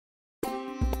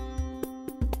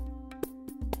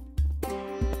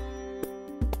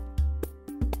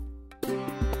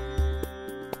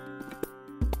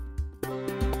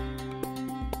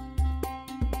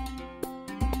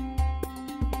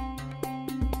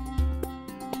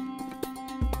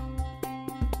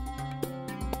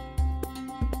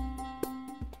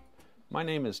My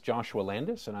name is Joshua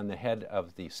Landis, and I'm the head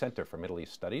of the Center for Middle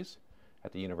East Studies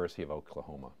at the University of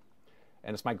Oklahoma.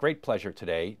 And it's my great pleasure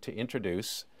today to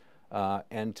introduce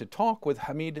and to talk with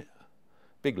Hamid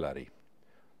Biglari,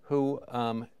 who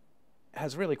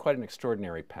has really quite an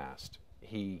extraordinary past.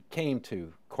 He came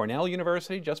to Cornell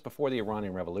University just before the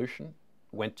Iranian Revolution,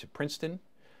 went to Princeton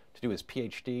to do his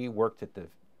PhD, worked at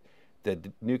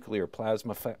the nuclear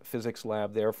plasma physics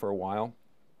lab there for a while,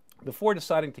 before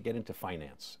deciding to get into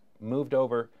finance. Moved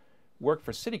over, worked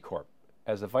for Citicorp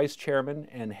as the vice chairman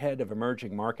and head of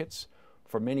emerging markets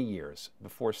for many years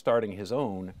before starting his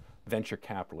own venture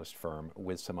capitalist firm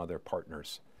with some other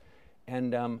partners.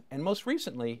 And most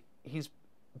recently, he's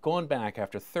gone back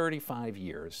after 35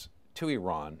 years to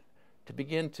Iran to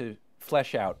begin to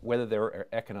flesh out whether there are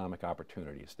economic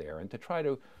opportunities there and to try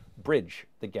to bridge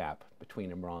the gap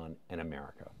between Iran and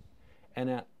America.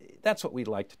 And that's what we'd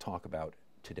like to talk about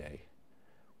today.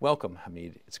 Welcome,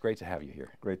 Hamid. It's great to have you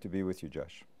here. Great to be with you,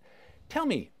 Josh. Tell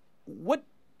me, what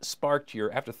sparked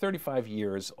after 35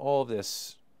 years, all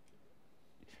this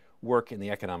work in the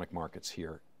economic markets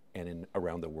here and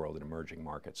around the world in emerging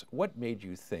markets, what made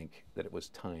you think that it was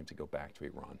time to go back to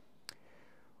Iran?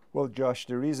 Well, Josh,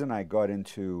 the reason I got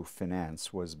into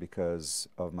finance was because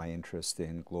of my interest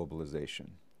in globalization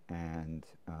and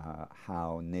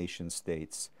how nation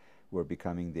states were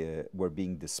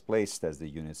being displaced as the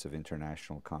units of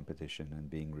international competition and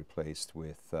being replaced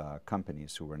with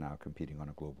companies who were now competing on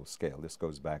a global scale. This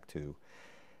goes back to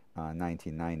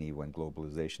 1990, when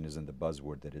globalization isn't the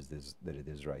buzzword that it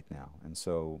is right now. And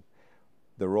so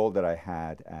the role that I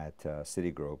had at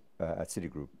Citigroup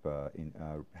in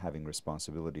having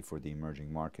responsibility for the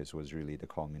emerging markets was really the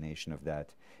culmination of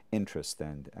that interest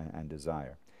and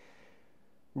desire.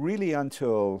 Really,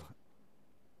 until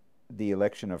the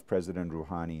election of President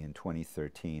Rouhani in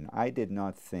 2013, I did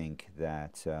not think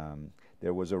that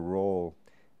there was a role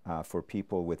for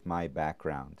people with my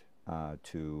background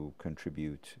to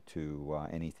contribute to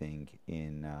anything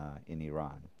in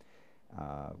Iran.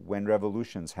 When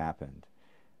revolutions happened,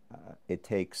 it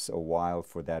takes a while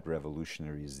for that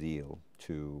revolutionary zeal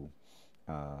to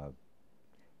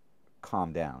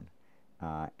calm down,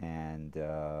 and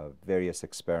various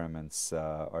experiments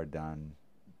are done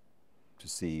to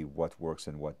see what works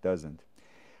and what doesn't.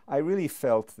 I really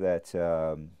felt that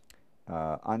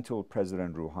until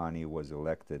President Rouhani was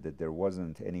elected, that there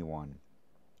wasn't anyone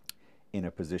in a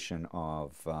position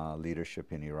of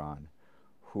leadership in Iran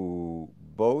who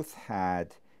both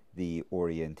had the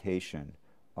orientation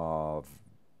of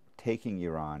taking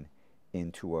Iran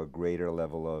into a greater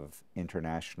level of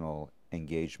international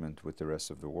engagement with the rest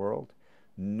of the world,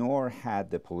 nor had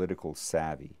the political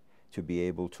savvy to be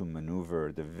able to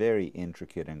maneuver the very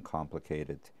intricate and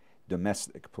complicated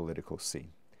domestic political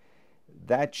scene.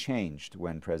 That changed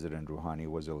when President Rouhani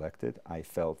was elected. I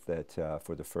felt that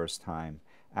for the first time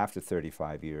after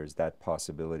 35 years, that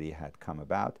possibility had come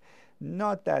about.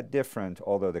 Not that different,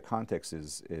 although the context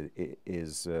is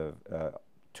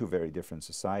two very different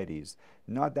societies,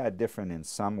 not that different in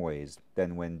some ways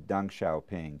than when Deng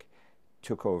Xiaoping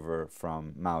took over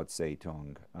from Mao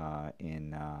Zedong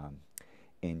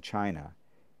in China.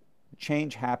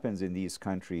 Change happens in these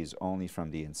countries only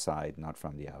from the inside, not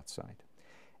from the outside.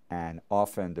 And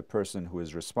often the person who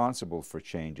is responsible for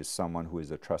change is someone who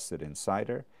is a trusted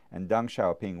insider, and Deng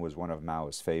Xiaoping was one of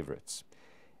Mao's favorites.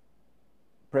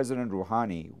 President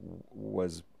Rouhani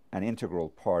was an integral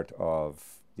part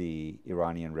of the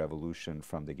Iranian Revolution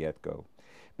from the get-go,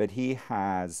 but he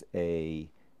has a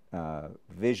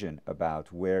vision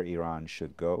about where Iran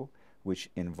should go,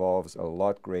 which involves a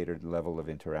lot greater level of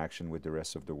interaction with the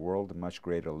rest of the world, a much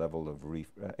greater level of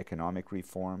economic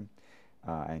reform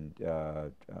and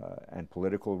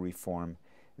political reform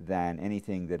than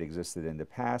anything that existed in the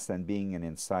past, and being an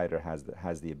insider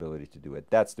has the ability to do it.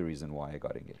 That's the reason why I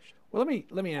got engaged. Well,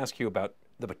 let me ask you about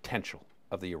the potential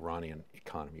of the Iranian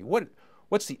economy.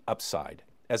 What's the upside?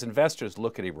 As investors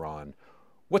look at Iran,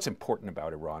 what's important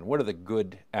about Iran? What are the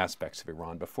good aspects of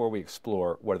Iran before we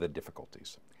explore what are the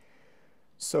difficulties?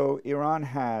 So Iran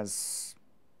has,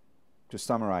 to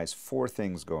summarize, four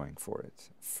things going for it.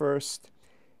 First,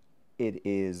 it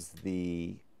is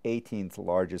the 18th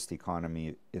largest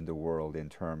economy in the world in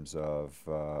terms of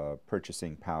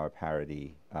purchasing power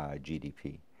parity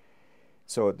GDP.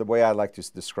 So the way I like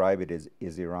to describe it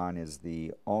is Iran is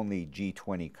the only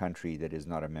G20 country that is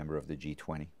not a member of the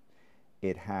G20.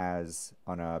 It has,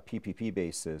 on a PPP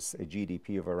basis, a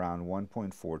GDP of around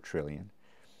 1.4 trillion.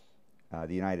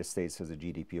 The United States has a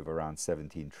GDP of around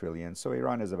 17 trillion. So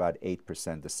Iran is about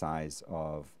 8% the size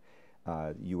of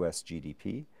US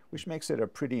GDP, which makes it a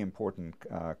pretty important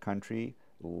country,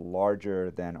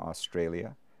 larger than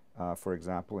Australia, for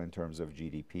example, in terms of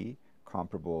GDP,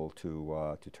 comparable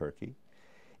to Turkey.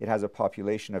 It has a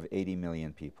population of 80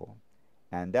 million people.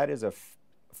 And that is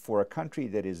for a country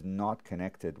that is not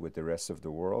connected with the rest of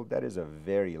the world, that is a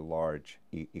very large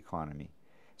economy.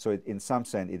 So in some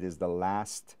sense, it is the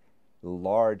last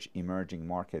large emerging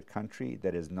market country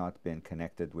that has not been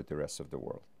connected with the rest of the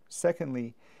world.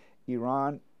 Secondly,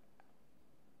 Iran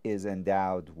is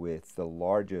endowed with the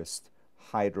largest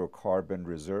hydrocarbon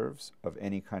reserves of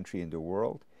any country in the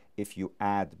world if you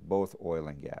add both oil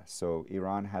and gas. So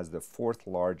Iran has the fourth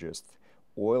largest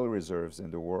oil reserves in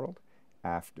the world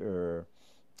after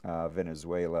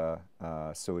Venezuela,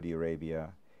 Saudi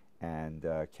Arabia, and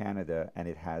Canada, and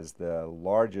it has the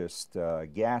largest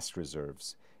gas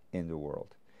reserves in the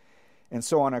world. And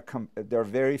so there are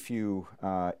very few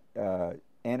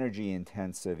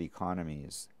energy-intensive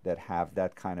economies that have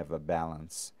that kind of a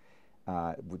balance.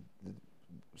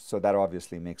 So that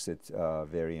obviously makes it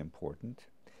very important.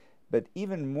 But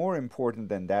even more important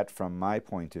than that, from my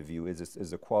point of view, is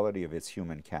the quality of its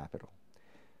human capital.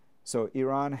 So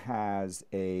Iran has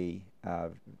a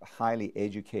highly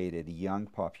educated young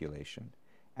population.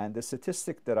 And the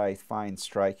statistic that I find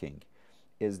striking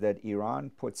is that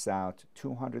Iran puts out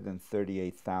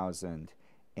 238,000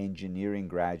 engineering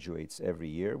graduates every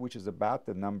year, which is about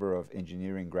the number of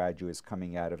engineering graduates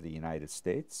coming out of the United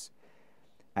States.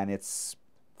 And it's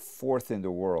fourth in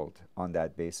the world on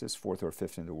that basis, fourth or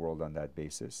fifth in the world on that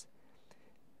basis.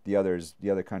 The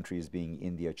other countries being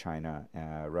India, China,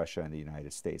 Russia, and the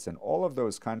United States. And all of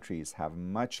those countries have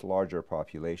much larger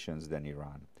populations than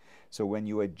Iran. So when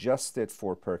you adjust it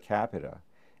for per capita,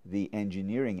 the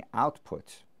engineering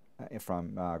output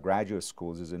from graduate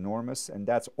schools is enormous, and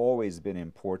that's always been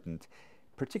important,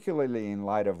 particularly in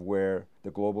light of where the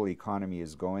global economy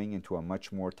is going into a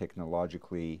much more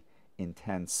technologically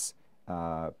intense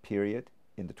period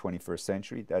in the 21st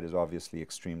century. That is obviously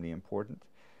extremely important.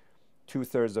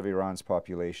 2/3 of Iran's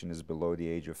population is below the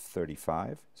age of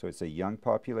 35, so it's a young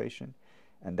population,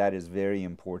 and that is very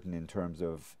important in terms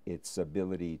of its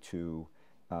ability to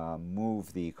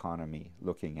move the economy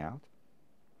looking out.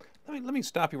 Let me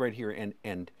stop you right here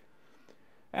and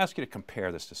ask you to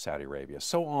compare this to Saudi Arabia.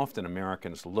 So often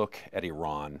Americans look at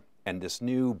Iran and this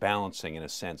new balancing, in a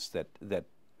sense, that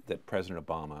President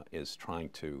Obama is trying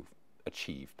to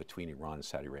achieve between Iran and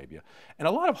Saudi Arabia. And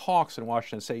a lot of hawks in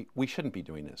Washington say we shouldn't be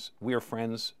doing this. We are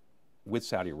friends with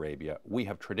Saudi Arabia. We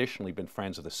have traditionally been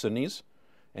friends of the Sunnis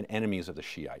and enemies of the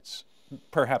Shiites.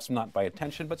 Perhaps not by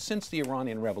intention, but since the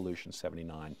Iranian Revolution,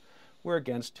 79, we're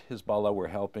against Hezbollah. We're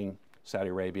helping Saudi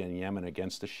Arabia and Yemen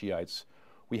against the Shiites.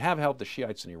 We have helped the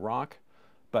Shiites in Iraq,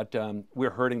 but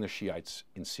we're hurting the Shiites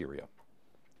in Syria.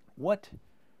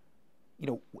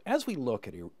 As we look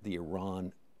at the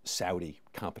Iran-Saudi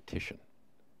competition,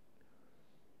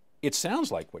 it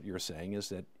sounds like what you're saying is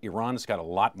that Iran's got a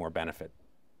lot more benefit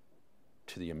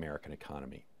to the American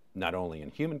economy, not only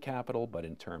in human capital, but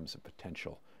in terms of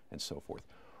potential and so forth.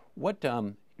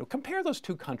 Compare those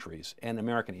two countries and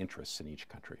American interests in each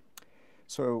country.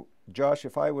 So, Josh,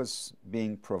 if I was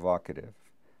being provocative,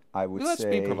 I would say... Let's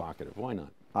be provocative. Why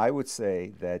not? I would say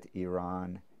that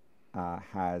Iran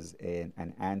has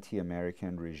an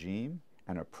anti-American regime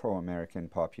and a pro-American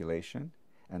population,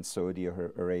 and Saudi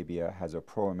Arabia has a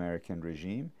pro-American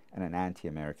regime and an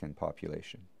anti-American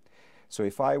population. So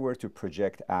if I were to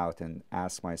project out and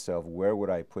ask myself, where would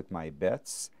I put my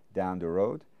bets down the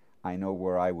road, I know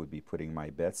where I would be putting my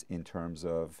bets in terms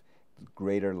of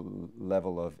greater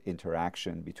level of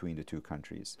interaction between the two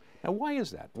countries. Now, why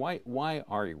is that? Why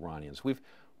are Iranians?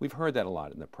 We've heard that a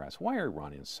lot in the press. Why are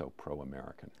Iranians so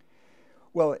pro-American?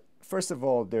 Well, first of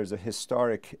all, there's a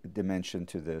historic dimension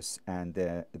to this, and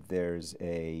there's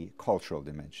a cultural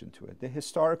dimension to it. The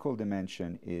historical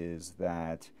dimension is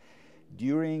that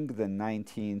during the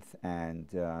 19th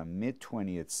and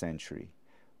mid-20th century,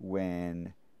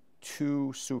 when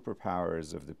two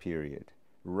superpowers of the period,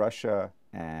 Russia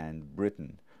and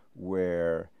Britain,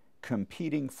 were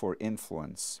competing for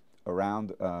influence around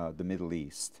the Middle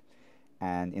East.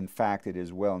 And in fact, it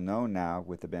is well known now,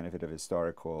 with the benefit of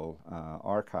historical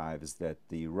archives, that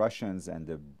the Russians and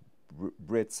the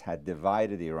Brits had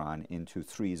divided Iran into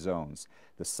three zones.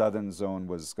 The southern zone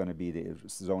was going to be the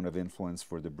zone of influence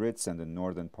for the Brits, and the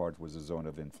northern part was a zone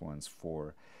of influence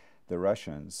for the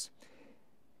Russians.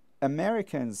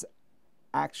 Americans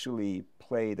actually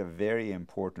played a very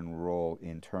important role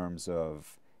in terms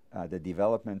of the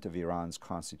development of Iran's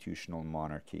constitutional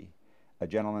monarchy. A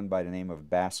gentleman by the name of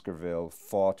Baskerville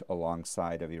fought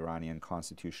alongside of Iranian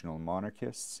constitutional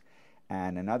monarchists,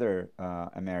 and another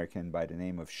American by the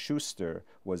name of Schuster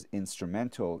was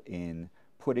instrumental in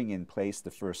putting in place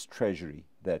the first treasury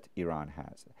that Iran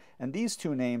has. And these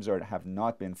two names have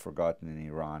not been forgotten in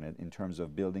Iran in terms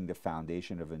of building the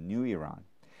foundation of a new Iran.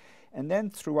 And then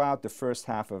throughout the first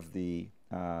half of the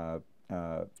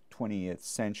 20th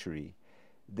century,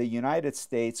 the United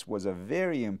States was a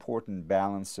very important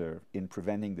balancer in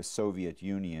preventing the Soviet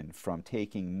Union from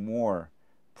taking more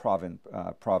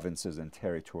provinces and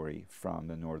territory from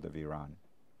the north of Iran.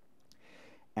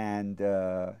 And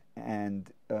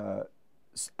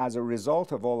as a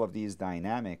result of all of these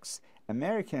dynamics,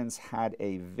 Americans had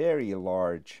a very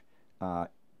large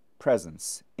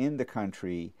presence in the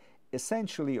country,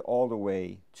 essentially all the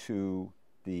way to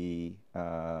the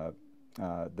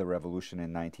revolution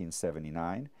in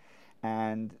 1979.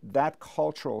 And that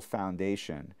cultural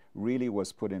foundation really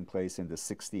was put in place in the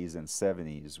 60s and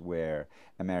 70s, where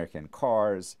American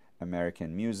cars,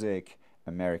 American music,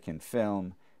 American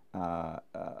film,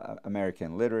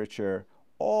 American literature,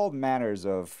 all manners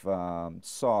of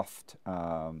soft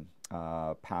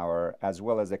power as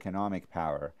well as economic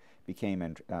power became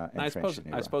entrenched in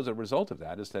Iran. I suppose a result of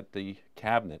that is that the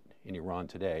cabinet in Iran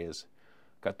today has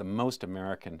got the most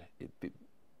American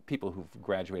people who've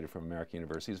graduated from American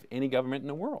universities of any government in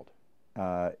the world.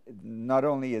 Not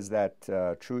only is that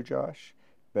true, Josh,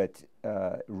 but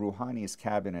Rouhani's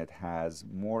cabinet has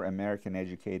more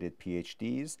American-educated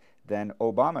PhDs than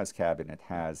Obama's cabinet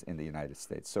has in the United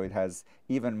States. So it has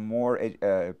even more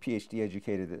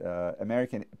PhD-educated,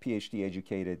 American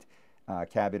PhD-educated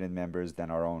cabinet members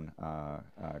than our own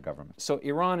government. So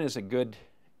Iran is a good,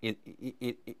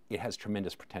 it has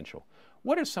tremendous potential.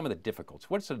 What are some of the difficulties?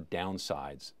 What are some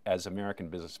downsides as American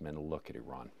businessmen look at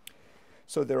Iran?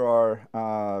 So there are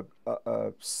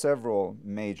several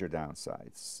major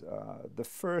downsides. The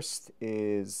first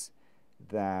is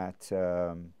that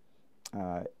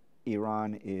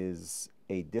Iran is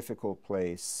a difficult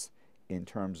place in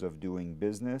terms of doing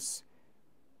business,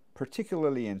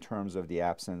 particularly in terms of the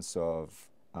absence of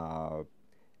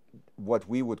what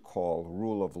we would call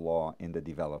rule of law in the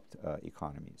developed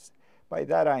economies. By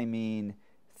that I mean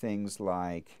things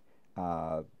like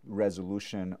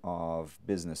resolution of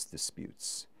business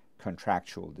disputes,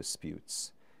 contractual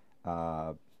disputes,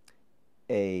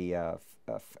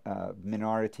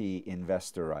 minority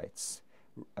investor rights,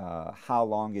 how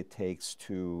long it takes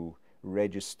to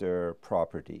register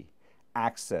property,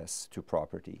 access to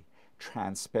property,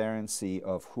 transparency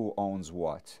of who owns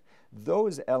what.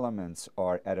 Those elements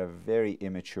are at a very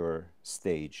immature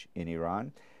stage in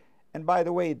Iran. And by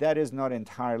the way, that is not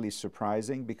entirely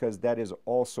surprising because that is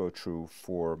also true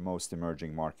for most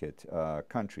emerging market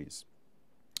countries.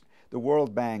 The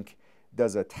World Bank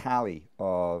does a tally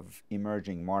of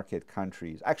emerging market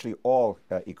countries, actually all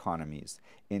economies,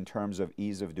 in terms of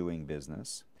ease of doing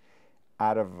business.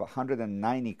 Out of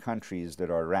 190 countries that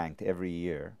are ranked every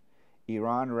year,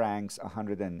 Iran ranks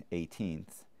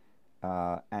 118th,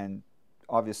 and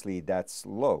obviously that's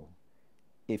low.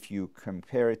 If you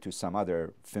compare it to some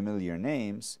other familiar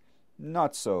names,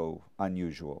 not so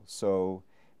unusual. So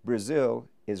Brazil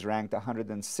is ranked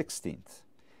 116th,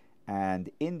 and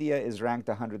India is ranked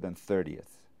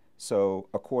 130th. So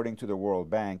according to the World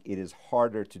Bank, it is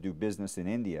harder to do business in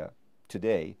India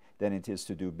today than it is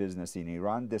to do business in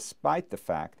Iran, despite the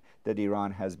fact that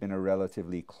Iran has been a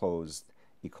relatively closed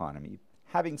economy.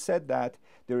 Having said that,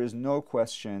 there is no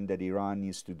question that Iran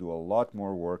needs to do a lot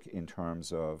more work in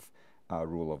terms of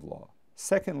rule of law.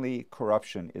 Secondly,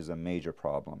 corruption is a major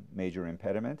problem, major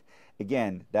impediment.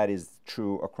 Again, that is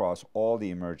true across all the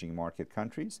emerging market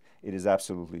countries. It is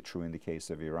absolutely true in the case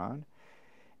of Iran.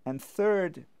 And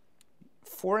third,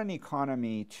 for an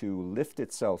economy to lift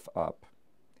itself up,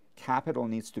 capital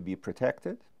needs to be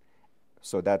protected.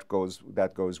 So that goes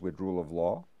with rule of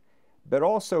law. But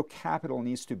also capital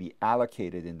needs to be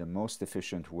allocated in the most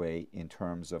efficient way in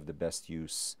terms of the best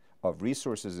use of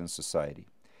resources in society.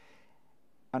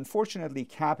 Unfortunately,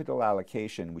 capital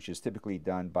allocation, which is typically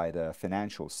done by the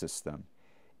financial system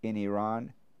in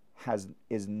Iran,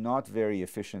 is not very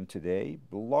efficient today,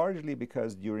 largely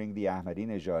because during the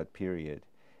Ahmadinejad period,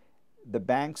 the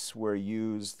banks were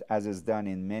used, as is done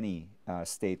in many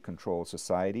state-controlled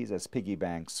societies, as piggy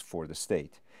banks for the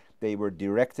state. They were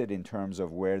directed in terms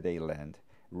of where they lend.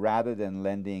 Rather than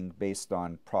lending based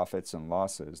on profits and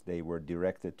losses, they were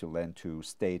directed to lend to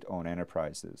state-owned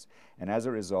enterprises. And as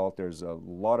a result, there's a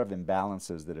lot of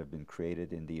imbalances that have been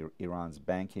created in Iran's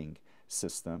banking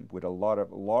system with a lot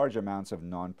of large amounts of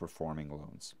non-performing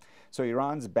loans. So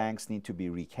Iran's banks need to be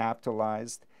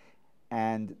recapitalized,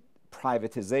 and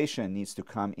privatization needs to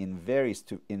come in very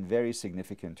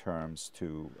significant terms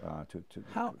to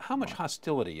how much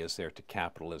hostility is there to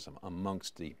capitalism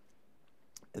amongst the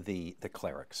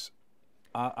clerics?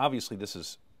 Obviously, this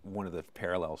is one of the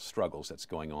parallel struggles that's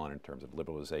going on in terms of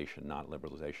liberalization, not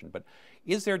liberalization. But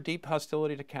is there deep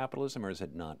hostility to capitalism, or is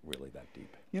it not really that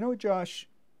deep? You know, Josh,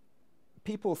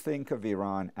 people think of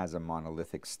Iran as a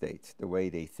monolithic state, the way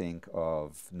they think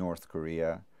of North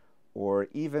Korea, or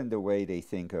even the way they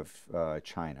think of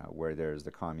China, where there's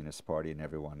the Communist Party and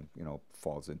everyone, you know,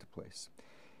 falls into place.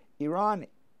 Iran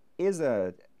is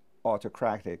a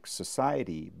autocratic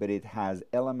society, but it has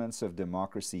elements of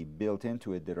democracy built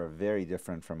into it that are very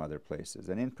different from other places.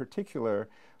 And in particular,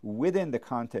 within the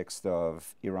context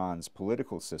of Iran's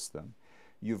political system,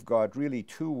 you've got really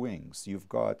two wings. You've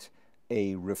got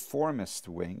a reformist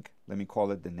wing, let me call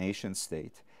it the nation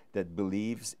state, that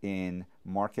believes in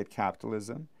market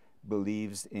capitalism,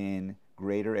 believes in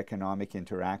greater economic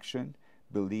interaction,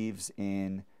 believes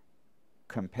in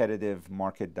competitive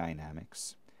market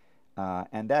dynamics.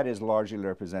 And that is largely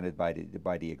represented by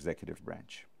the executive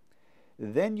branch.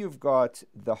 Then you've got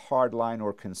the hardline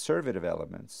or conservative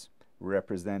elements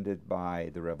represented by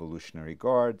the Revolutionary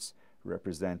Guards,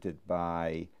 represented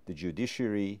by the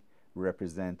judiciary,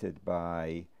 represented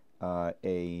by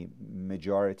a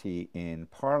majority in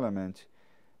parliament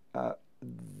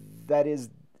that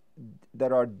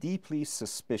are deeply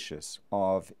suspicious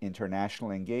of international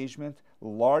engagement,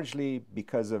 largely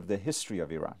because of the history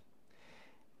of Iran.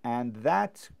 And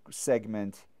that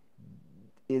segment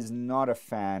is not a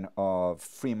fan of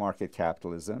free market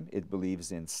capitalism. It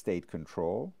believes in state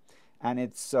control. And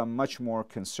it's a much more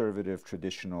conservative,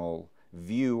 traditional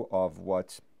view of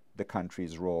what the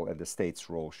country's role and the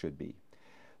state's role should be.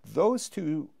 Those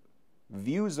two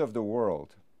views of the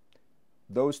world,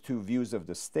 those two views of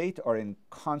the state, are in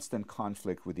constant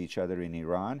conflict with each other in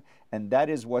Iran. And that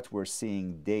is what we're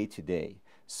seeing day to day.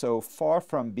 So far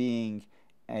from being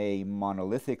a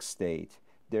monolithic state,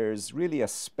 there's really a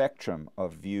spectrum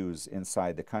of views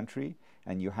inside the country,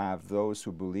 and you have those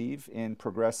who believe in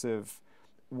progressive,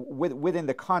 within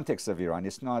the context of Iran.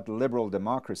 It's not liberal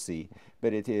democracy,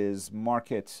 but it is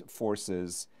market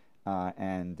forces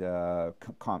and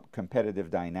competitive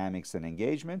dynamics and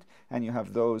engagement, and you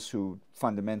have those who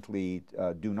fundamentally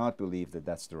do not believe that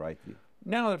that's the right view.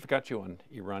 Now that I've got you on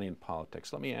Iranian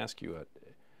politics, let me ask you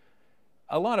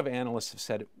a lot of analysts have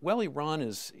said, well, Iran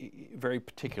is very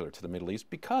particular to the Middle East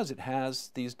because it has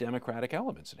these democratic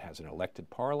elements. It has an elected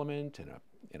parliament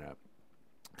and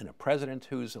a president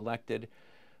who's elected,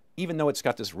 even though it's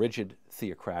got this rigid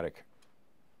theocratic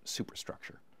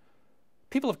superstructure.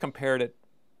 People have compared it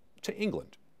to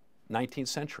England, 19th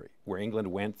century, where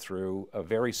England went through a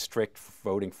very strict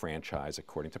voting franchise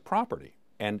according to property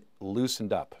and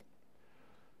loosened up.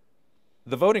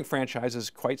 The voting franchise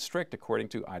is quite strict according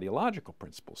to ideological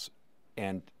principles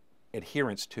and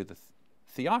adherence to the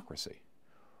theocracy.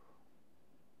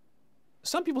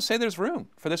 Some people say there's room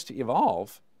for this to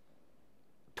evolve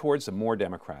towards a more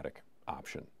democratic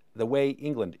option, the way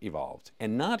England evolved,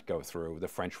 and not go through the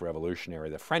French Revolutionary,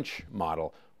 the French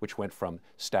model, which went from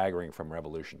staggering from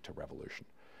revolution to revolution.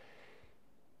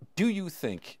 Do you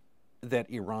think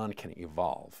that Iran can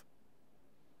evolve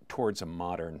towards a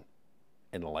modern,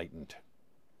 enlightened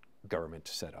government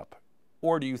setup,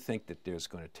 or do you think that there's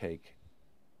going to take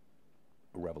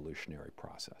a revolutionary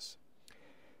process?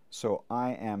 So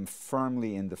I am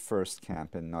firmly in the first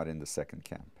camp and not in the second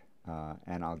camp,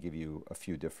 and I'll give you a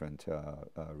few different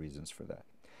reasons for that.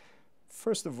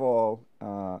 First of all,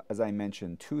 as I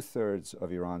mentioned, 2/3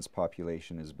 of Iran's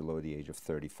population is below the age of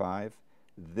 35.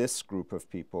 This group of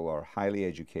people are highly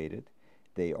educated.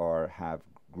 They have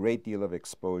great deal of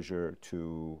exposure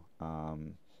to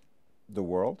the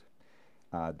world.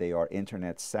 They are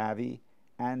internet savvy,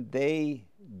 and they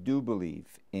do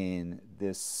believe in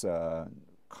this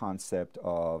concept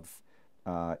of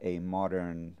a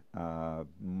modern,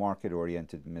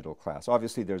 market-oriented middle class.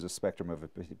 Obviously, there's a spectrum of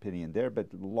opinion there,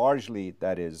 but largely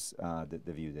that is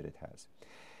the view that it has.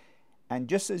 And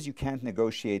just as you can't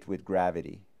negotiate with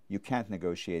gravity, you can't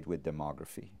negotiate with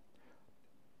demography.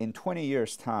 In 20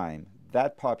 years' time,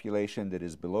 that population that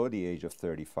is below the age of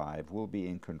 35 will be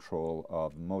in control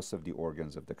of most of the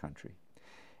organs of the country.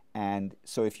 And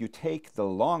so if you take the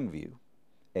long view,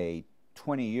 a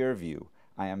 20-year view,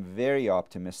 I am very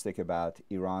optimistic about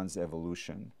Iran's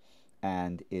evolution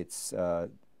and its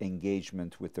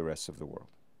engagement with the rest of the world.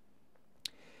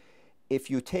 If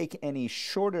you take any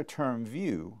shorter-term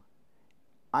view,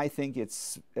 I think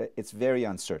it's very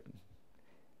uncertain.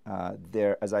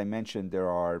 As I mentioned, there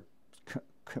are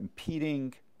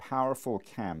competing powerful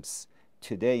camps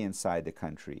today inside the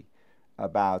country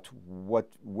about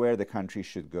where the country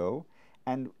should go,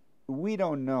 and we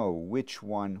don't know which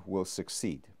one will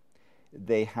succeed.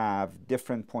 They have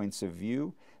different points of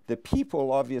view. The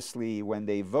people, obviously, when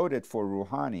they voted for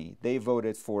Rouhani, they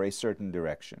voted for a certain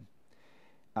direction.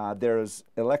 There's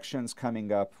elections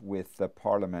coming up with the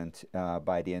parliament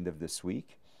by the end of this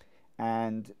week,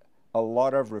 and a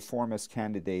lot of reformist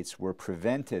candidates were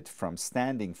prevented from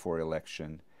standing for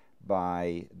election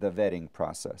by the vetting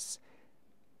process.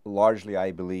 Largely,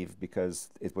 I believe, because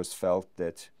it was felt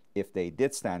that if they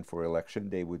did stand for election,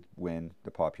 they would win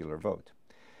the popular vote.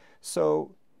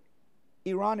 So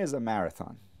Iran is a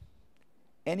marathon.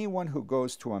 Anyone who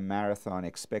goes to a marathon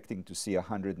expecting to see a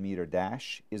 100-meter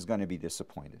dash is going to be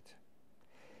disappointed.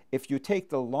 If you take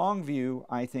the long view,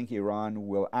 I think Iran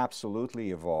will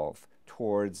absolutely evolve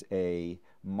towards a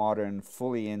modern,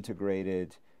 fully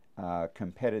integrated,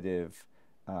 competitive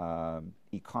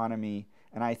economy.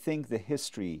 And I think the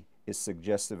history is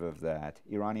suggestive of that.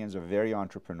 Iranians are very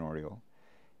entrepreneurial,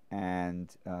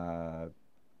 and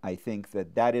I think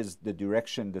that that is the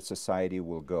direction that society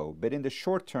will go. But in the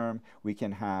short term, we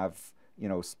can have,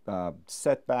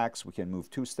 setbacks. We can move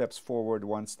 2 steps forward,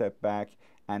 1 step back,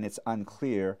 and it's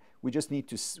unclear. We just need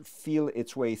to feel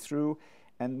its way through.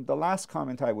 And the last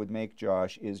comment I would make,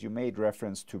 Josh, is you made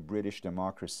reference to British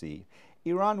democracy.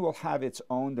 Iran will have its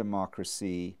own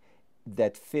democracy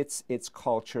that fits its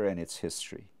culture and its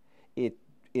history.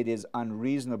 It is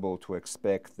unreasonable to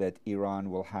expect that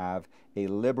Iran will have a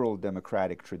liberal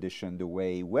democratic tradition the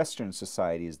way Western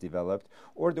society is developed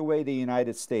or the way the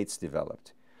United States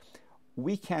developed.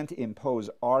 We can't impose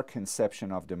our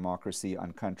conception of democracy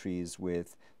on countries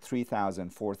with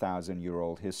 3,000,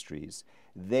 4,000-year-old histories.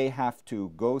 They have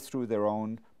to go through their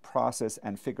own process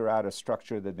and figure out a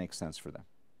structure that makes sense for them.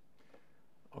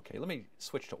 Okay, let me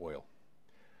switch to oil.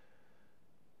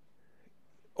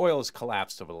 Oil has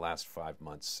collapsed over the last 5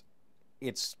 months.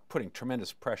 It's putting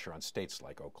tremendous pressure on states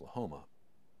like Oklahoma.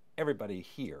 Everybody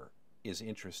here is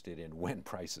interested in when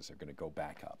prices are going to go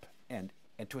back up. And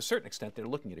to a certain extent, they're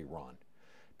looking at Iran.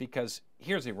 Because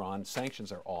here's Iran,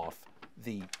 sanctions are off.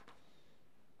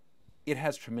 It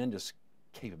has tremendous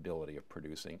capability of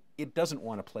producing. It doesn't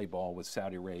want to play ball with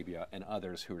Saudi Arabia and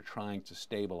others who are trying to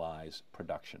stabilize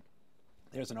production.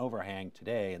 There's an overhang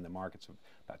today in the markets of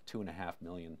about 2.5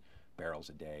 million barrels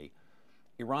a day.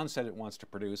 Iran said it wants to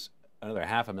produce another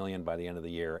 500,000 by the end of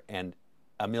the year and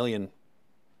 1 million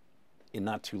in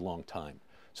not too long time.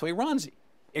 So Iran's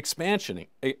expansioning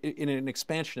in an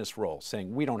expansionist role,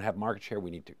 saying we don't have market share, we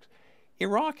need to.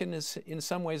 Iraq in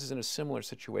some ways is in a similar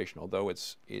situation, although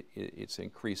it's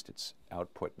increased its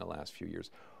output in the last few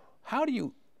years.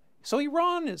 So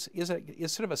Iran is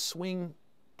sort of a swing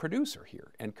producer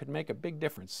here and could make a big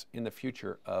difference in the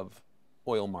future of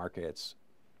oil markets,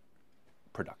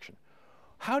 production.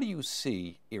 How do you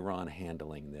see Iran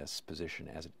handling this position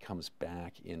as it comes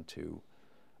back into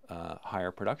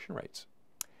higher production rates?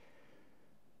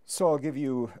 So I'll give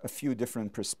you a few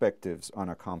different perspectives on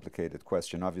a complicated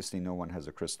question. Obviously, no one has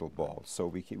a crystal ball,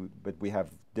 but we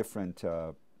have different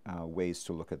ways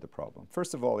to look at the problem.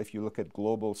 First of all, if you look at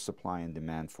global supply and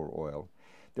demand for oil,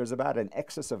 there's about an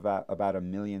excess of about 1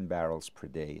 million barrels per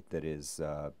day that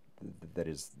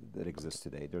exists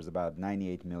today. There's about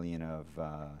 98 million of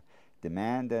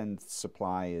demand, and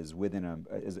supply is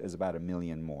is about 1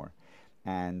 million more.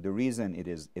 And the reason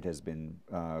it has been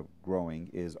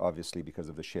growing is obviously because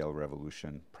of the shale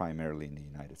revolution, primarily in the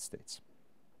United States.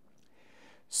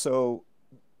 So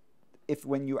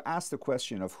when you ask the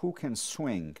question of who can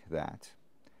swing that,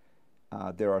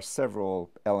 there are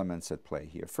several elements at play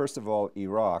here. First of all,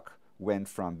 Iraq went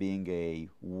from being a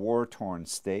war-torn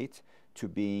state to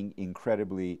being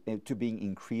increasingly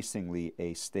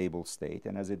a stable state,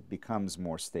 and as it becomes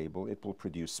more stable, it will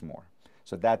produce more.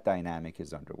 So that dynamic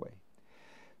is underway.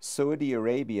 Saudi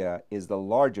Arabia is the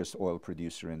largest oil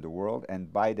producer in the world,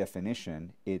 and by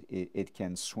definition, it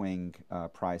can swing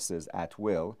prices at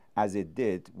will, as it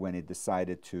did when it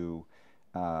decided to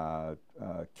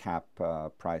cap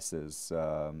prices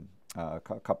a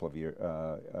couple of years,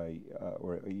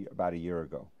 or about a year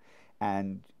ago.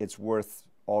 And it's worth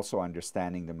also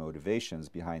understanding the motivations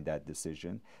behind that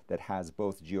decision that has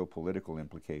both geopolitical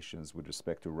implications with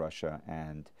respect to Russia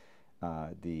and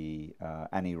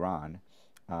Iran,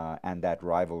 and that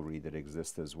rivalry that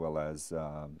exists, as well as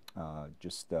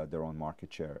just their own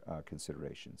market share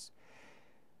considerations.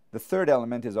 The third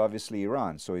element is obviously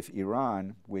Iran. So if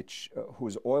Iran,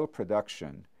 whose oil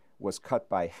production was cut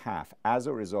by half as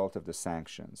a result of the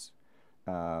sanctions,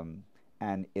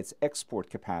 and its export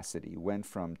capacity went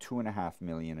from 2.5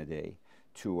 million a day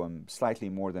to slightly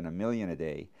more than 1 million a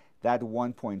day, that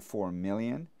 1.4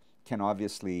 million can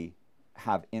obviously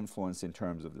have influence in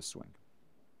terms of the swing.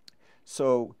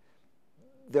 So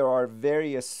there are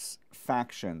various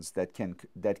factions that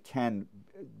can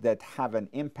that have an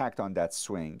impact on that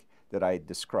swing that I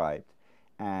described,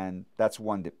 and that's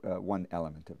one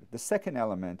element of it. The second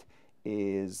element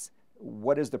is,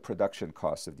 what is the production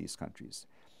cost of these countries?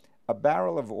 A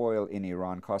barrel of oil in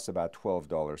Iran costs about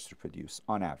 $12 to produce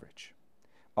on average.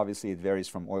 Obviously, it varies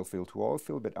from oil field to oil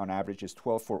field, but on average it's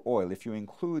 12 for oil. If you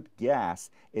include gas,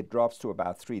 it drops to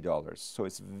about $3. So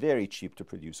it's very cheap to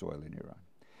produce oil in Iran.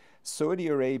 Saudi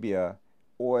Arabia,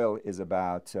 oil is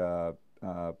about $7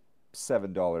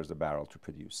 a barrel to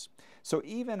produce. So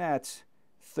even at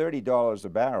 $30 a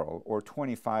barrel or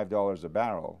 $25 a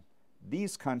barrel,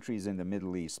 these countries in the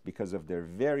Middle East, because of their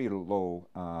very low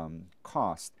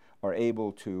cost, are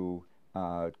able to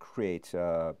create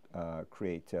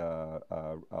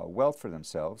wealth for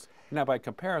themselves. Now, by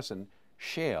comparison,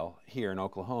 shale here in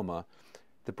Oklahoma,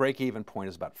 the break-even point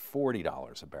is about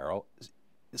 $40 a barrel.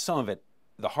 Some of it,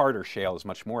 the harder shale, is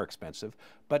much more expensive,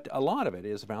 but a lot of it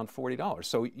is around $40.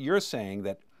 So you're saying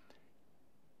that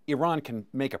Iran can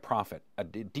make a profit, a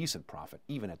decent profit,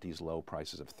 even at these low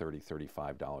prices of $30,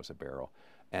 $35 a barrel.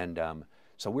 And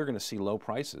so we're going to see low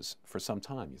prices for some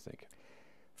time, you think?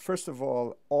 First of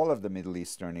all of the Middle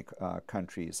Eastern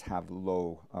countries have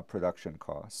low production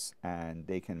costs, and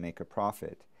they can make a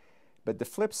profit. But the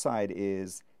flip side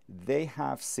is they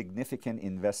have significant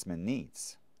investment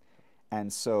needs.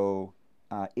 And so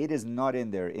it is not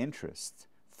in their interest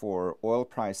for oil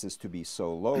prices to be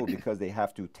so low because they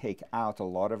have to take out a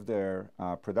lot of their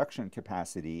production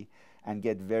capacity and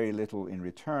get very little in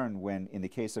return, when in the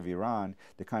case of Iran,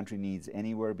 the country needs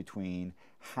anywhere between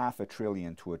 $500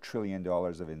 billion to $1 trillion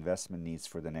of investment needs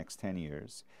for the next 10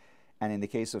 years. And in the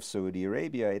case of Saudi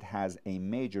Arabia, it has a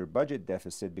major budget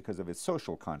deficit because of its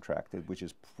social contract, which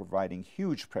is providing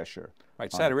huge pressure.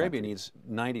 Right, Saudi Arabia needs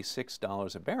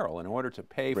 $96 a barrel in order to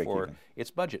pay for its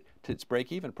budget, to its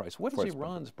break-even price. What is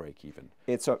Iran's break-even?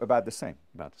 It's about the same.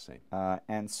 About the same.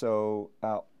 And so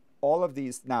all of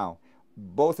these, now,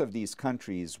 both of these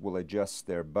countries will adjust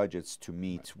their budgets to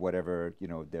meet whatever, you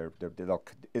know,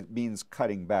 it means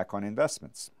cutting back on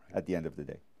investments at the end of the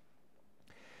day.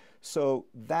 So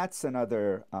that's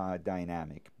another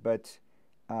dynamic. But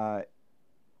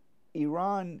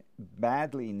Iran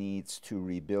badly needs to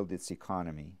rebuild its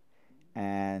economy,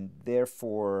 and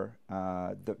therefore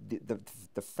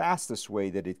the fastest way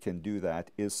that it can do that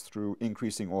is through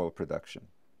increasing oil production.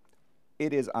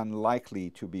 It is unlikely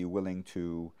to be willing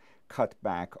to cut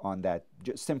back on that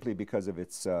just simply because of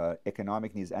its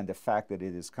economic needs and the fact that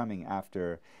it is coming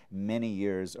after many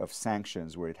years of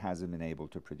sanctions where it hasn't been able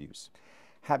to produce.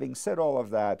 Having said all of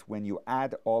that, when you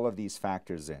add all of these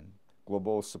factors in,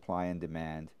 global supply and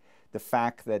demand, the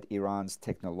fact that Iran's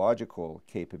technological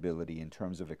capability in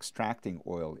terms of extracting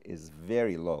oil is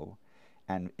very low,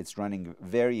 and it's running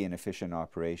very inefficient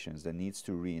operations that needs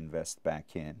to reinvest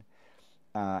back in,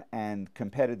 and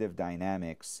competitive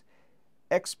dynamics,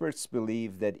 experts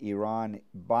believe that Iran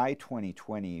by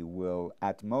 2020 will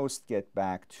at most get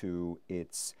back to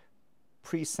its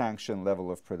pre-sanction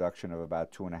level of production of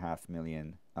about 2.5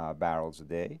 million barrels a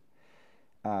day.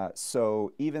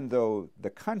 So even though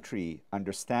the country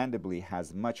understandably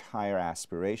has much higher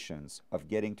aspirations of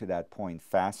getting to that point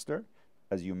faster,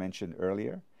 as you mentioned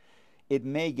earlier, it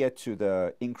may get to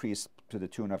the increase to the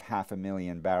tune of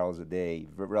 500,000 barrels a day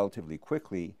relatively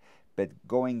quickly, but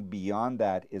going beyond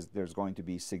that there's going to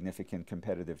be significant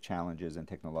competitive challenges and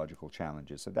technological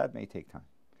challenges. So that may take time.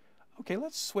 Okay,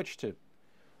 let's switch to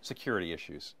security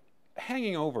issues.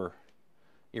 Hanging over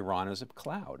Iran is a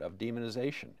cloud of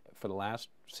demonization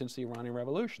since the Iranian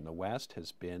Revolution. The West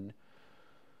has been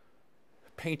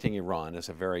painting Iran as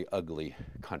a very ugly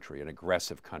country, an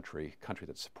aggressive country, a country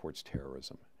that supports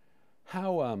terrorism.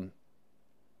 How,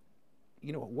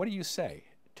 what do you say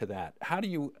to that? How do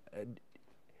you,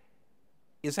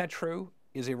 is that true?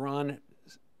 Is Iran an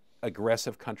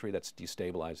aggressive country that's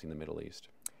destabilizing the Middle East?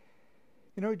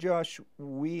 You know, Josh,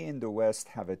 we in the West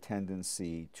have a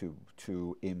tendency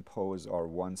to impose our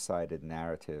one-sided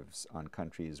narratives on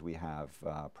countries we have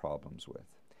problems with.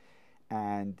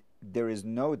 And there is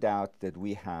no doubt that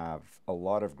we have a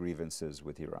lot of grievances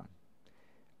with Iran.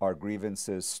 Our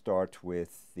grievances start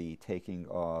with the taking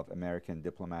of American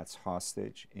diplomats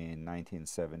hostage in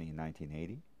 1970 and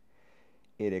 1980.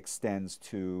 It extends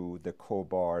to the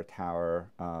Khobar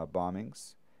Tower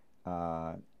bombings.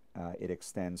 It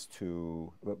extends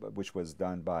to, which was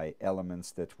done by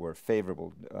elements that were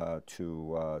favorable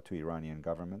to Iranian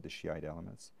government, the Shiite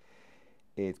elements.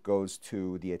 It goes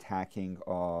to the attacking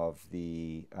of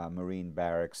the Marine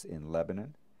barracks in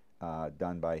Lebanon,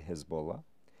 done by Hezbollah.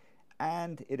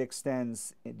 And it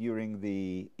extends during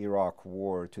the Iraq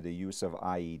war to the use of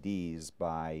IEDs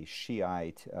by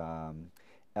Shiite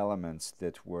elements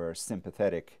that were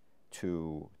sympathetic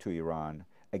to Iran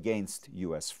against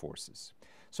U.S. forces.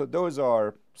 So those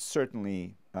are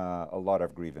certainly a lot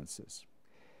of grievances.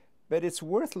 But it's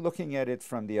worth looking at it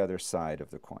from the other side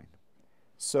of the coin.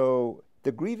 So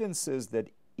the grievances that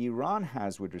Iran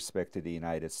has with respect to the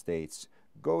United States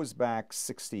goes back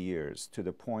 60 years to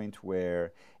the point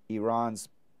where Iran's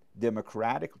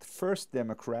first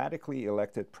democratically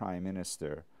elected prime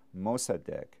minister,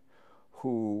 Mossadegh,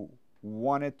 who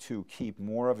wanted to keep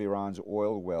more of Iran's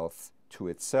oil wealth to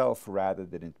itself rather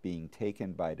than it being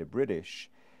taken by the British,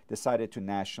 decided to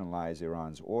nationalize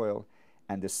Iran's oil,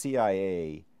 and the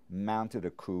CIA mounted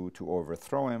a coup to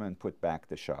overthrow him and put back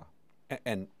the Shah.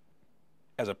 And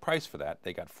as a price for that,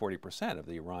 they got 40% of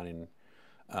the Iranian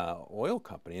oil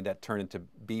company, and that turned into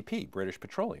BP, British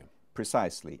Petroleum.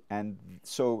 Precisely. And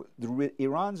so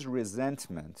Iran's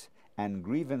resentment and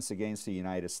grievance against the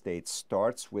United States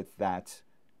starts with that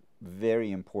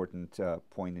very important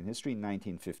point in history,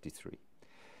 1953.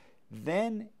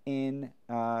 Then in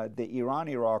the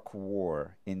Iran-Iraq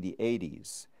War in the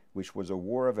 80s, which was a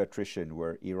war of attrition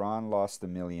where Iran lost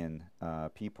 1 million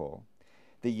people,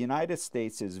 the United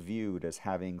States is viewed as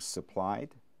having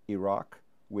supplied Iraq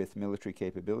with military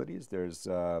capabilities. There's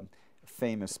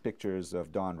famous pictures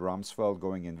of Don Rumsfeld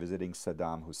going and visiting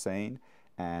Saddam Hussein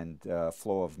and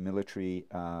flow of military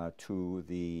to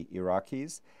the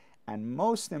Iraqis. And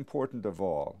most important of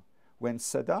all, when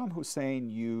Saddam Hussein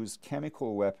used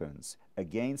chemical weapons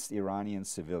against Iranian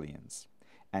civilians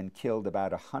and killed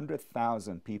about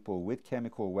 100,000 people with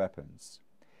chemical weapons,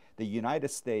 the United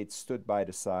States stood by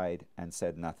the side and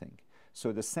said nothing.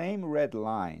 So the same red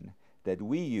line that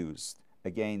we used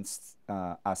against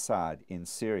Assad in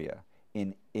Syria,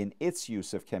 in its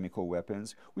use of chemical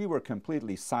weapons, we were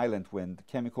completely silent when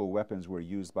chemical weapons were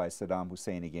used by Saddam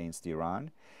Hussein against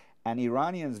Iran. And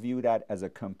Iranians view that as a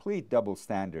complete double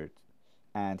standard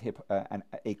and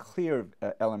a clear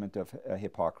element of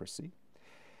hypocrisy.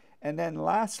 And then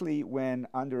lastly, when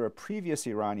under a previous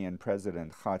Iranian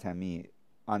president, Khatami,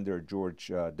 under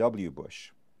George W.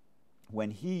 Bush,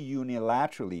 when he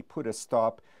unilaterally put a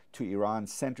stop to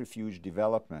Iran's centrifuge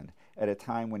development at a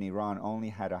time when Iran only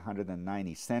had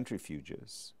 190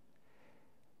 centrifuges,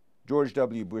 George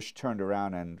W. Bush turned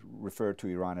around and referred to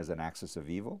Iran as an axis of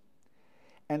evil.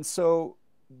 And so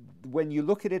when you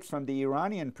look at it from the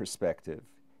Iranian perspective,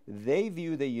 they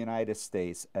view the United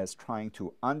States as trying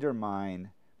to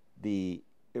undermine the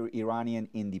Iranian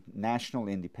national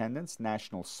independence,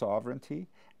 national sovereignty,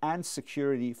 and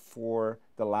security for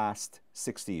the last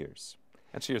 60 years.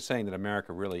 And so you're saying that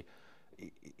America really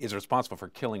is responsible for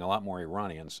killing a lot more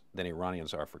Iranians than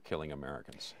Iranians are for killing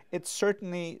Americans. It's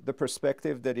certainly the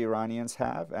perspective that Iranians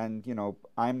have, and you know,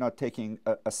 I'm not taking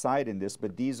a side in this,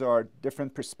 but these are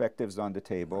different perspectives on the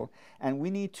table, and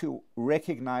we need to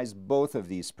recognize both of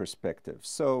these perspectives.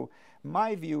 So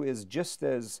my view is, just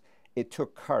as it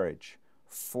took courage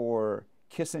for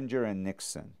Kissinger and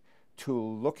Nixon to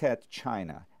look at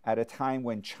China at a time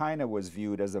when China was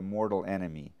viewed as a mortal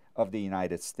enemy of the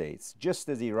United States, just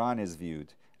as Iran is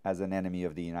viewed as an enemy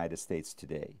of the United States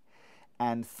today,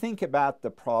 and think about the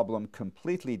problem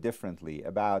completely differently,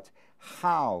 about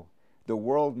how the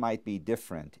world might be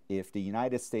different if the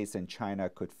United States and China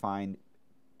could find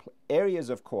areas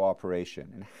of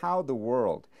cooperation, and how the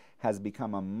world has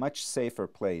become a much safer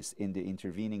place in the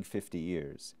intervening 50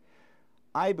 years.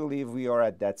 I believe we are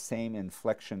at that same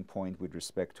inflection point with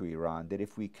respect to Iran, that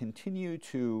if we continue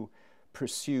to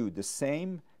pursue the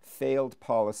same failed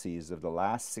policies of the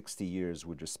last 60 years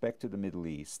with respect to the Middle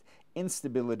East,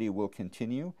 instability will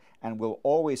continue, and we'll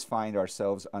always find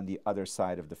ourselves on the other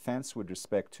side of the fence with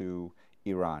respect to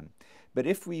Iran. But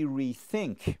if we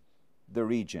rethink the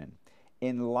region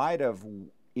in light of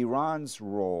Iran's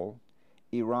role,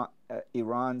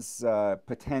 Iran's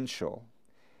potential,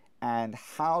 and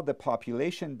how the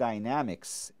population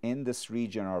dynamics in this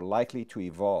region are likely to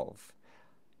evolve,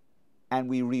 and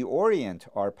we reorient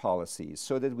our policies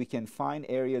so that we can find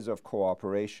areas of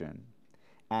cooperation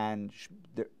and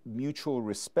the mutual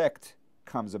respect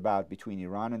comes about between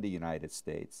Iran and the United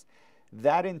States,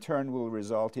 that in turn will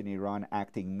result in Iran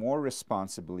acting more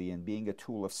responsibly and being a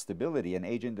tool of stability, an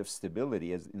agent of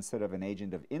stability instead of an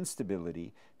agent of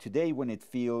instability today when it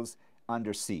feels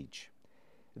under siege.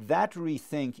 That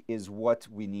rethink is what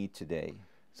we need today.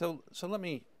 So let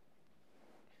me...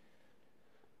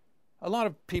 A lot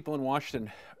of people in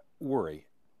Washington worry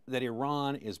that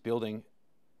Iran is building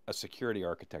a security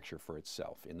architecture for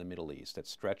itself in the Middle East that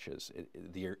stretches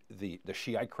the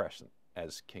Shiite crescent,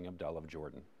 as King Abdullah of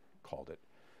Jordan called it,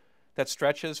 that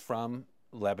stretches from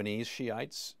Lebanese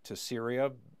Shiites to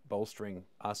Syria, bolstering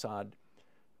Assad.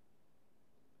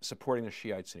 supporting the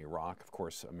Shiites in Iraq. Of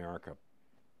course, America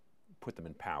put them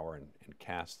in power and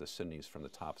cast the Sunnis from the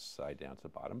top side down to the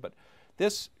bottom. But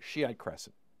this Shiite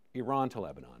crescent, Iran to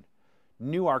Lebanon,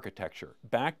 new architecture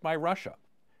backed by Russia,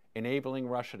 enabling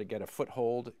Russia to get a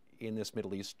foothold in this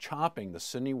Middle East, chopping the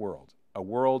Sunni world, a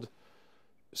world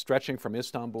stretching from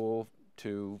Istanbul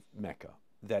to Mecca,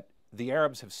 that the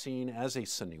Arabs have seen as a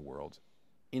Sunni world,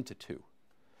 into two.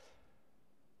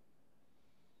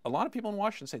 A lot of people in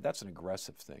Washington say that's an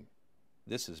aggressive thing.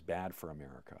 This is bad for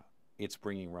America. It's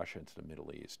bringing Russia into the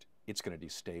Middle East. It's going to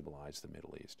destabilize the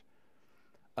Middle East.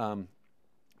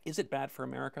 Is it bad for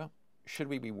America? Should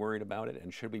we be worried about it?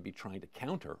 And should we be trying to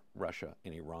counter Russia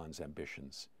and Iran's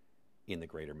ambitions in the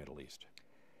greater Middle East?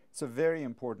 It's a very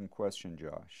important question,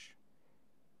 Josh.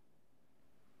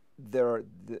 There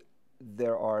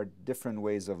are different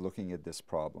ways of looking at this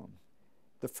problem.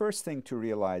 The first thing to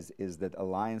realize is that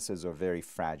alliances are very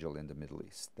fragile in the Middle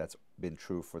East. That's been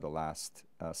true for the last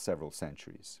several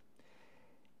centuries.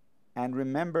 And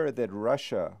remember that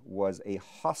Russia was a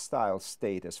hostile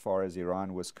state as far as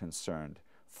Iran was concerned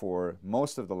for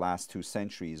most of the last 2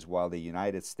 centuries, while the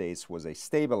United States was a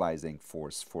stabilizing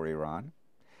force for Iran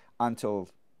until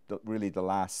really the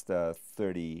last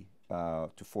 30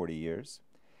 to 40 years.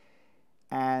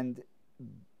 And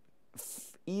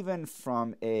even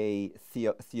from a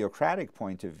theocratic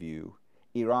point of view,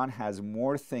 Iran has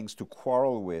more things to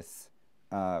quarrel with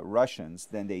Russians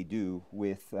than they do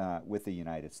with the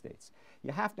United States.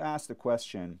 You have to ask the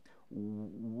question,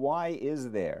 why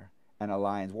is there an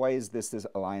alliance? Why is this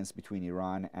alliance between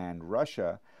Iran and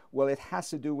Russia? Well, it has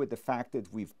to do with the fact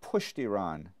that we've pushed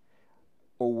Iran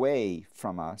away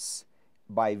from us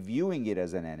by viewing it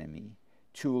as an enemy,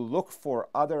 to look for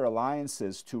other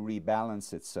alliances to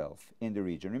rebalance itself in the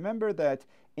region. Remember that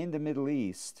in the Middle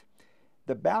East,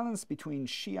 the balance between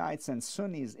Shiites and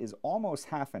Sunnis is almost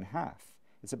half and half.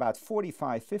 It's about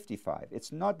 45-55.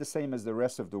 It's not the same as the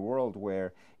rest of the world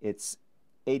where it's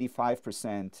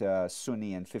 85%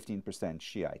 Sunni and 15%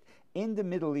 Shiite. In the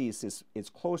Middle East, it's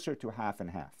closer to half and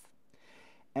half.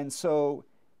 And so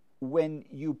when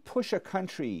you push a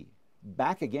country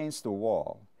back against the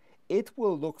wall, it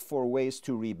will look for ways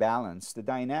to rebalance the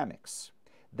dynamics.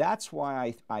 That's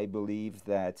why I believe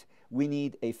that we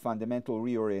need a fundamental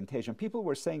reorientation. People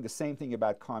were saying the same thing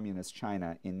about communist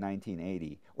China in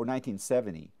 1980 or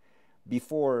 1970,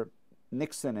 before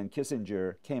Nixon and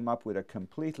Kissinger came up with a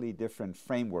completely different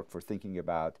framework for thinking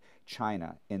about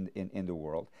China in the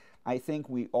world. I think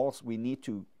we need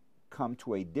to come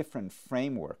to a different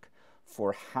framework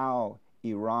for how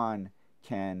Iran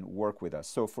can work with us.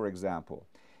 So, for example,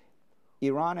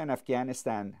 Iran and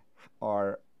Afghanistan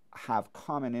have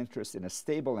common interests in a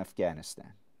stable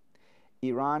Afghanistan.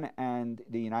 Iran and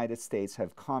the United States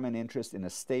have common interest in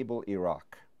a stable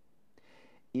Iraq.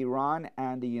 Iran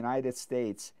and the United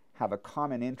States have a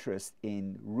common interest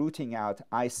in rooting out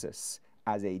ISIS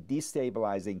as a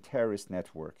destabilizing terrorist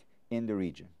network in the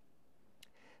region.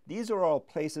 These are all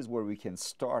places where we can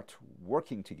start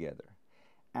working together.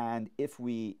 And if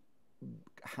we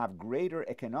have greater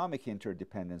economic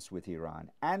interdependence with Iran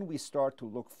and we start to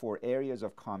look for areas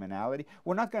of commonality,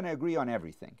 we're not going to agree on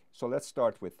everything. So let's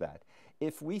start with that.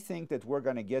 If we think that we're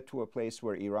going to get to a place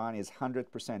where Iran is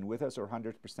 100% with us or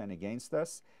 100% against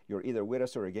us, you're either with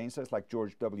us or against us, like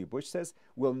George W. Bush says,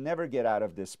 we'll never get out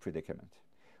of this predicament.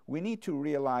 We need to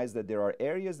realize that there are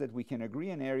areas that we can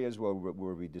agree and areas where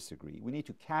we disagree. We need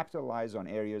to capitalize on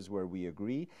areas where we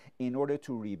agree in order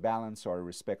to rebalance our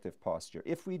respective posture.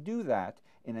 If we do that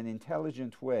in an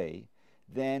intelligent way,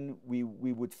 then we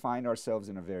would find ourselves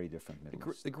in a very different Middle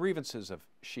East. The grievances of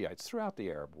Shiites throughout the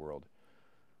Arab world,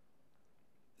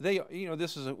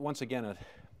 this is once again a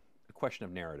question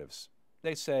of narratives.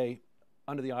 They say,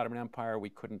 under the Ottoman Empire, we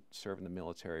couldn't serve in the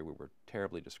military. We were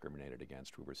terribly discriminated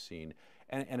against. We were seen.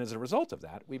 And as a result of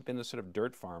that, we've been the sort of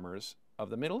dirt farmers of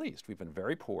the Middle East. We've been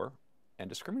very poor and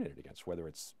discriminated against, whether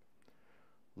it's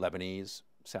Lebanese,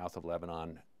 south of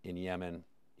Lebanon, in Yemen,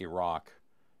 Iraq,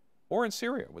 or in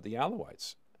Syria with the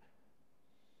Alawites.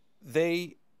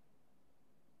 They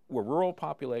were rural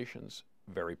populations,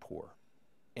 very poor.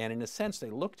 And in a sense, they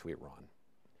looked to Iran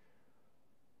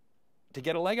to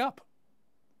get a leg up.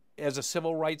 As a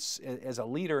civil rights, as a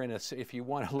leader in if you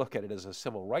want to look at it as a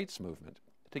civil rights movement,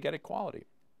 to get equality.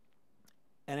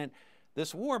 And in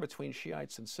this war between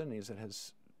Shiites and Sunnis that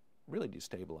has really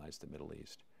destabilized the Middle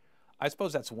East, I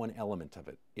suppose that's one element of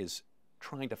it, is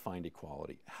trying to find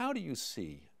equality. How do you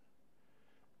see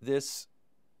this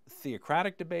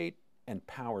theocratic debate and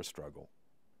power struggle?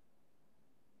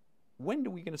 When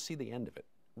are we going to see the end of it?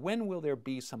 When will there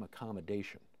be some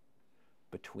accommodation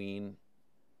between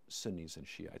Sunnis and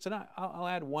Shiites? And I'll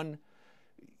add one.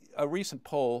 A recent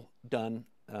poll done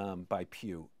by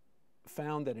Pew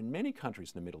found that in many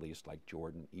countries in the Middle East, like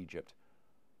Jordan, Egypt,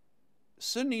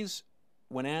 Sunnis,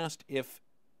 when asked if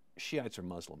Shiites are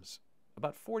Muslims,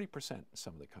 about 40% in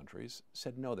some of the countries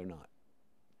said no, they're not.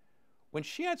 When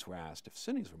Shiites were asked if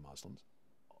Sunnis were Muslims,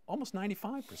 almost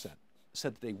 95%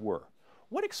 said that they were.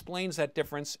 What explains that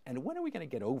difference, and when are we going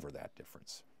to get over that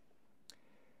difference?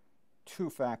 Two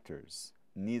factors.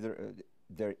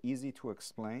 They're easy to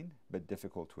explain, but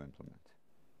difficult to implement.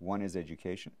 One is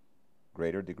education,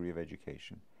 greater degree of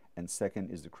education, and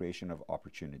second is the creation of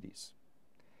opportunities.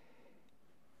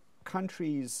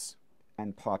 Countries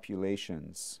and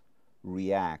populations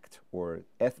react, or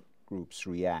ethnic groups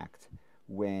react,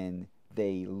 when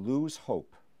they lose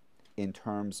hope in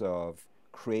terms of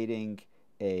creating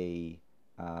a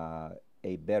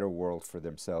better world for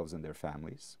themselves and their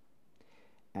families.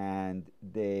 And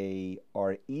they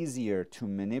are easier to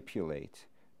manipulate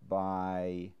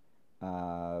by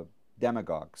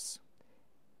demagogues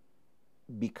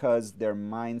because their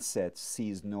mindset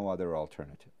sees no other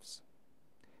alternatives.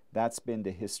 That's been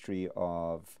the history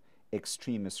of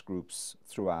extremist groups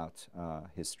throughout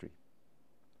history.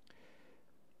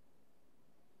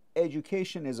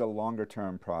 Education is a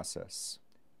longer-term process,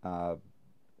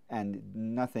 and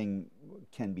nothing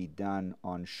can be done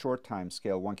on short time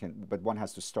scale. But one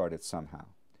has to start it somehow.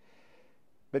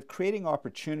 But creating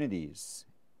opportunities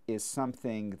is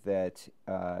something that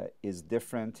is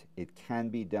different. It can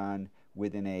be done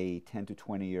within a 10 to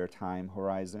 20 year time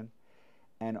horizon.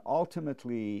 And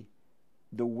ultimately,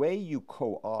 the way you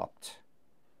co-opt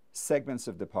segments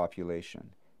of the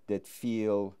population that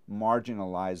feel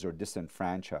marginalized or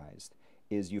disenfranchised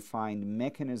is you find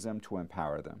mechanism to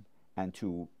empower them and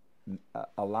to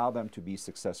allow them to be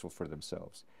successful for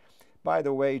themselves. By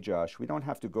the way, Josh, we don't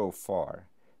have to go far.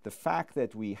 The fact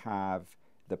that we have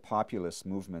the populist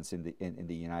movements in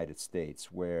the United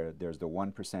States, where there's the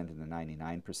 1% and the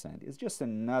 99%, is just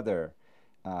another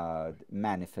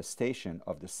manifestation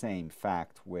of the same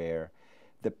fact, where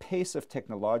the pace of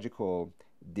technological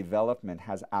development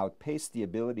has outpaced the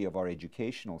ability of our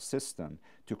educational system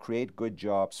to create good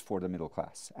jobs for the middle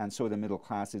class. And so the middle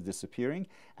class is disappearing,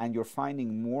 and you're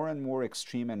finding more and more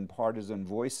extreme and partisan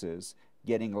voices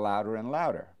getting louder and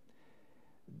louder.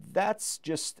 That's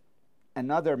just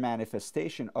another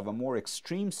manifestation of a more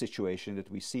extreme situation that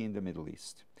we see in the Middle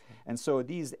East. And so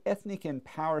these ethnic and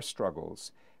power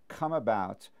struggles come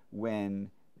about when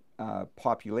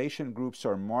population groups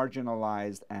are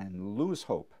marginalized and lose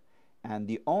hope. And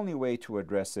the only way to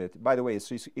address it, by the way,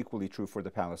 it's equally true for the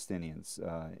Palestinians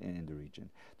in the region.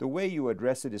 The way you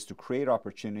address it is to create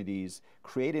opportunities,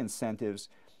 create incentives.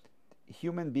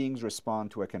 Human beings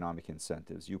respond to economic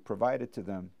incentives. You provide it to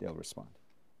them, they'll respond.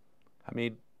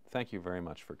 Hamid, thank you very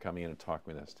much for coming in and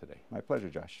talking with us today. My pleasure,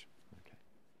 Josh.